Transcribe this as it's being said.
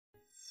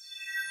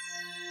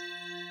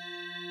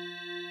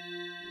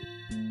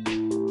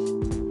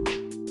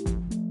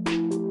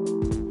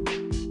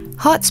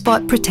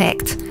Hotspot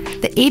Protect,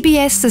 the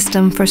ABS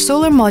system for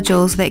solar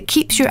modules that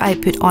keeps your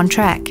output on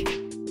track.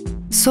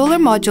 Solar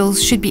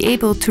modules should be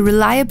able to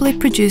reliably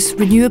produce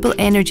renewable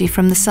energy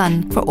from the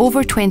sun for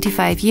over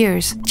 25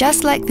 years.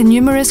 Just like the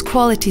numerous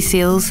quality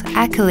seals,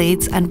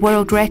 accolades and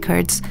world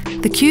records,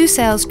 the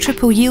Q-Cell's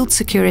triple yield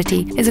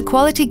security is a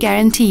quality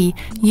guarantee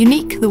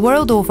unique the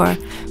world over,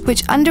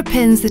 which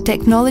underpins the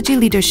technology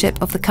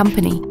leadership of the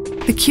company.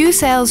 The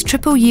Q-Cell's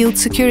triple yield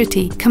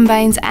security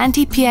combines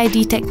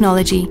anti-PID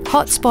technology,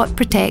 hotspot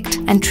protect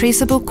and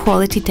traceable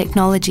quality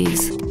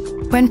technologies.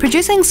 When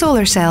producing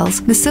solar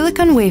cells, the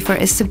silicon wafer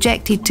is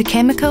subjected to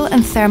chemical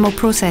and thermal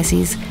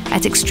processes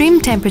at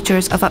extreme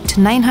temperatures of up to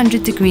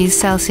 900 degrees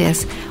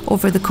Celsius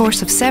over the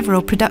course of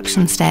several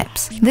production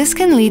steps. This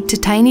can lead to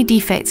tiny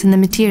defects in the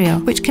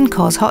material, which can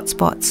cause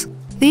hotspots.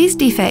 These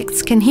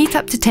defects can heat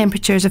up to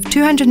temperatures of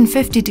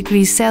 250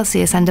 degrees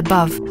Celsius and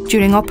above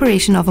during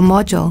operation of a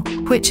module,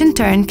 which in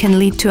turn can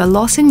lead to a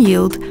loss in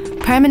yield,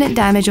 permanent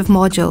damage of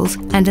modules,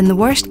 and in the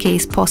worst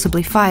case,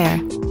 possibly fire.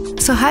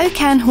 So how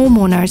can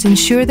homeowners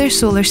ensure their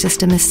solar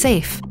system is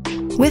safe?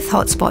 With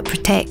Hotspot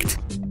Protect.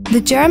 The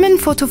German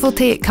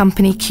photovoltaic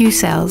company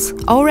Q-Cells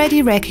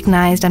already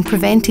recognised and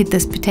prevented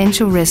this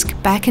potential risk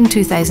back in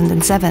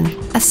 2007.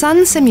 A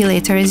sun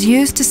simulator is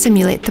used to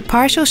simulate the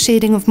partial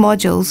shading of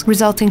modules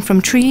resulting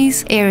from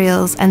trees,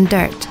 aerials and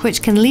dirt,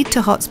 which can lead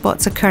to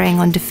hotspots occurring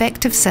on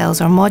defective cells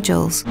or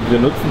modules. Wir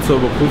nutzen zur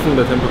Überprüfung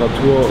der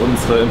Temperatur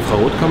unsere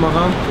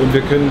Infrarotkamera und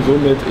wir können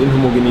somit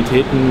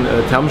Inhomogenitäten,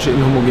 thermische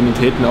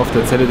Inhomogenitäten auf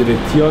der Zelle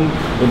detektieren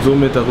und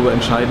somit darüber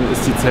entscheiden,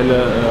 ist die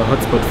Zelle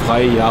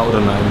hotspotfrei, ja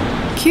oder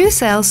nein.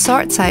 Q-Cells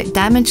sorts out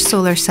damaged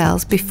solar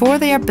cells before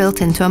they are built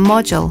into a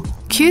module.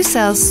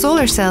 Q-Cells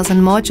solar cells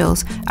and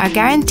modules are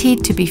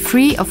guaranteed to be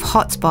free of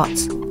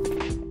hotspots.